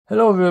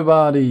Hello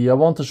everybody, I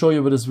want to show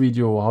you with this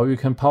video how you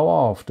can power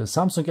off the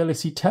Samsung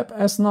Galaxy Tab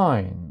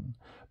S9.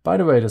 By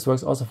the way, this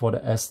works also for the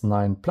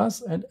S9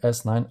 Plus and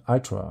S9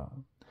 Ultra.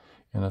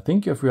 And I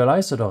think you've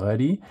realized it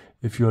already,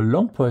 if you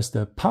long press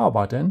the power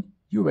button,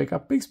 you wake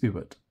up Bixby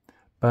with.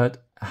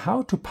 But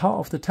how to power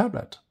off the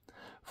tablet?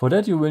 For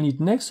that you will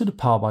need next to the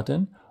power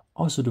button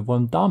also the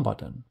volume down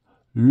button.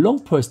 Long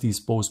press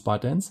these both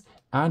buttons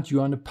and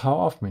you're on the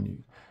power off menu.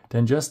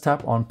 Then just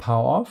tap on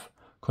power off,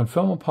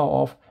 confirm on power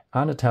off,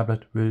 and the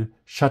tablet will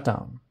shut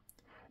down.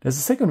 There's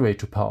a second way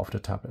to power off the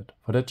tablet.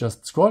 For that,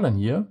 just scroll in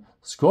here,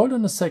 scroll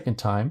down a second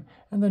time,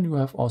 and then you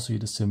have also here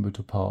the symbol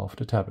to power off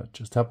the tablet.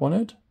 Just tap on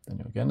it, then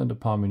you're again in the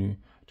power menu,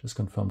 just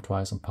confirm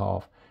twice on power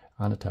off,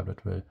 and the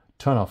tablet will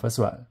turn off as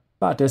well.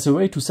 But there's a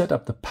way to set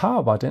up the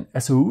power button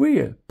as a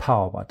real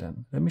power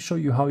button. Let me show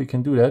you how you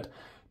can do that.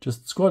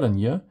 Just scroll in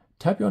here,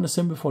 tap here on the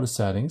symbol for the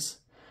settings.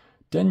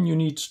 Then you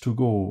need to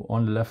go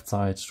on the left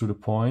side to the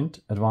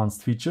point,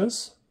 advanced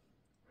features.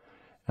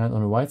 And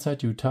on the right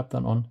side, you tap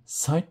then on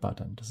side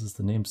button. This is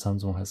the name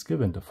Samsung has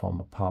given the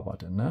former power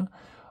button.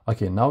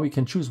 Okay, now we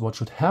can choose what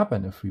should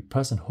happen if we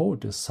press and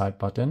hold this side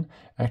button.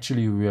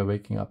 Actually, we are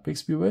waking up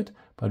Bixby with,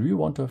 but we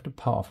want to have the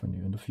power off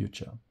menu in the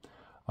future.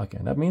 Okay,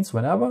 and that means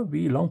whenever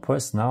we long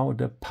press now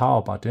the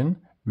power button,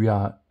 we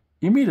are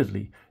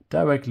immediately,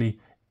 directly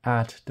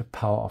at the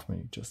power off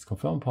menu. Just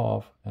confirm power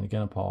off and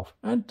again power off,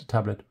 and the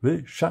tablet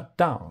will shut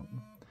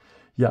down.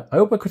 Yeah, I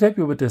hope I could help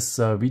you with this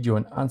video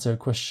and answer a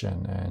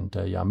question. And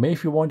yeah, maybe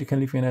if you want, you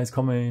can leave me a nice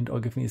comment or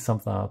give me a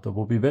thumbs up. That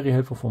will be very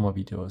helpful for my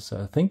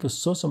videos. Thank you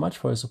so much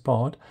for your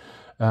support.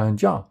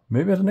 And yeah,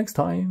 maybe at the next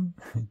time.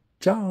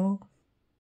 Ciao.